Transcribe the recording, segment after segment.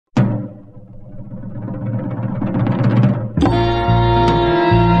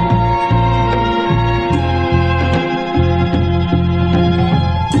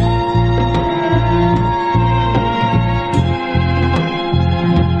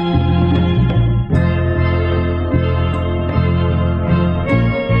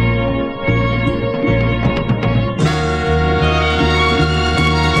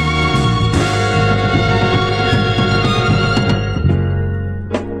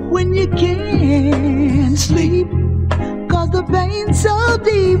when you can't sleep, 'cause the pain's so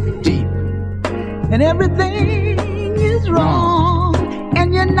deep, deep, and everything is wrong,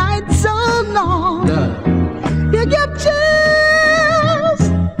 and your night's so long. You get chills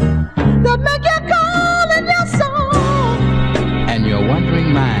that make you call in your song, and your wandering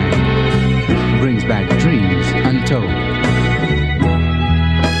mind brings back dreams untold.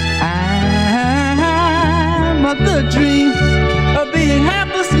 I'm a good dream of being half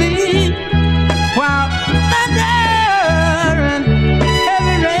asleep while thunder and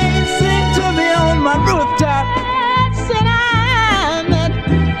heavy rain sing to me on my rooftop. Said I'm that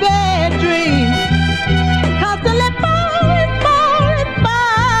bad dream, constantly falling, falling,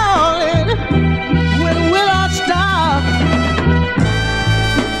 falling. When will I stop?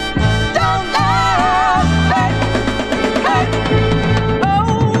 Don't know. Hey, hey.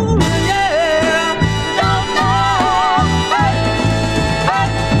 Oh yeah. Don't know. Hey, hey.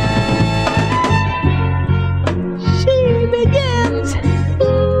 She begins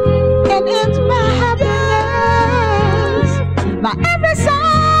and ends my happiness. My every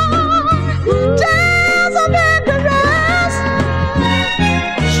song tells of her caress.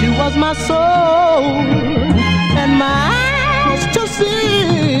 She was my soul and my eyes to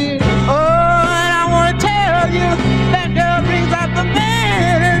see. Oh, and I want to tell you that girl brings out the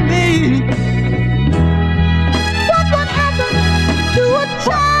man in me. What would happen to a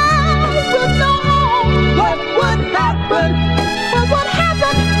child with no home? What would happen? What would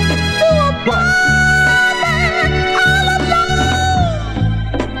happen to a woman all alone?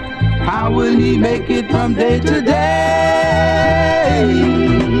 How will he make it from day to day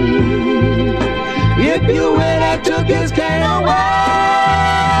if you went and took his cane away?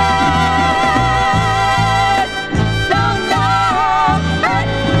 Don't know. Hey,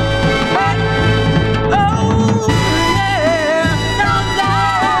 hey. Oh, yeah. Don't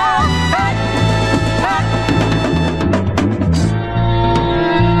know. Hey, hey.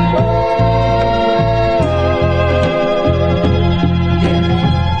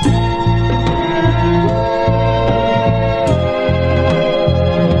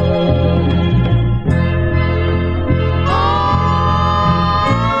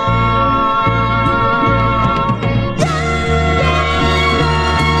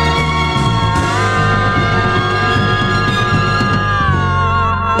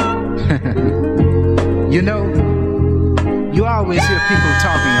 You know, you always hear people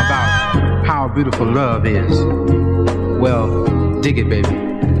talking about how beautiful love is. Well, dig it, baby.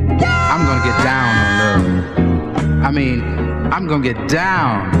 I'm gonna get down on love. I mean, I'm gonna get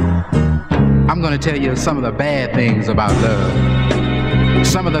down. I'm gonna tell you some of the bad things about love.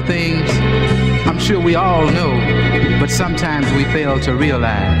 Some of the things I'm sure we all know, but sometimes we fail to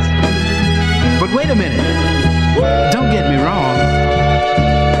realize. But wait a minute. Don't get me wrong.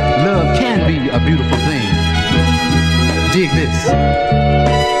 Love can be a beautiful thing. Dig this.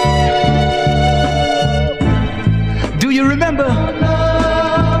 Do you remember?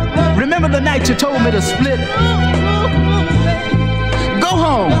 Remember the night you told me to split? Go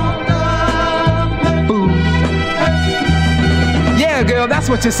home. Ooh. Yeah, girl, that's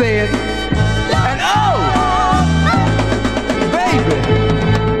what you said. And oh, baby,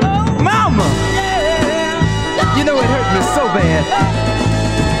 mama, you know it hurt me so bad.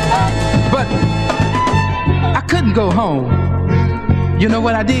 But I couldn't go home. You know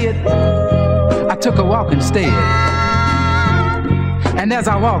what I did? I took a walk instead. And as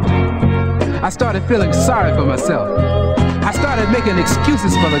I walked, I started feeling sorry for myself. I started making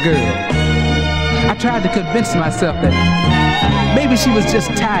excuses for the girl. I tried to convince myself that maybe she was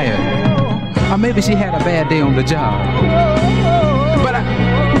just tired, or maybe she had a bad day on the job. But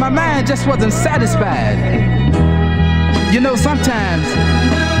my mind just wasn't satisfied. You know, sometimes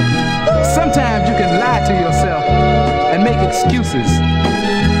you can lie to yourself and make excuses,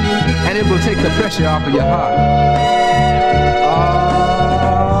 and it will take the pressure off of your heart.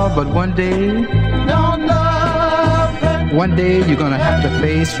 Oh, but one day you're gonna have to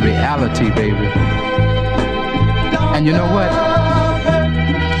face reality, baby. And you know what?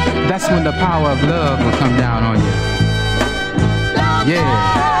 That's when the power of love will come down on you. Yeah.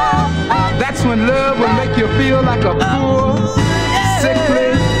 That's when love will make you feel like a poor,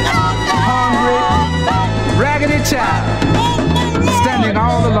 sickly, hungry, raggedy child, standing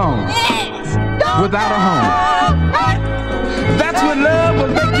all alone, without a home. That's when love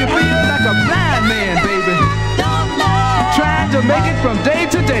will make you feel like a blind man, baby, trying to make it from day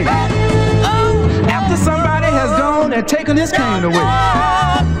to day, after somebody has gone and taken his cane away.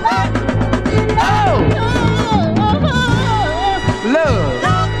 Oh, love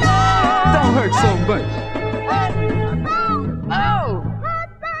don't hurt so much.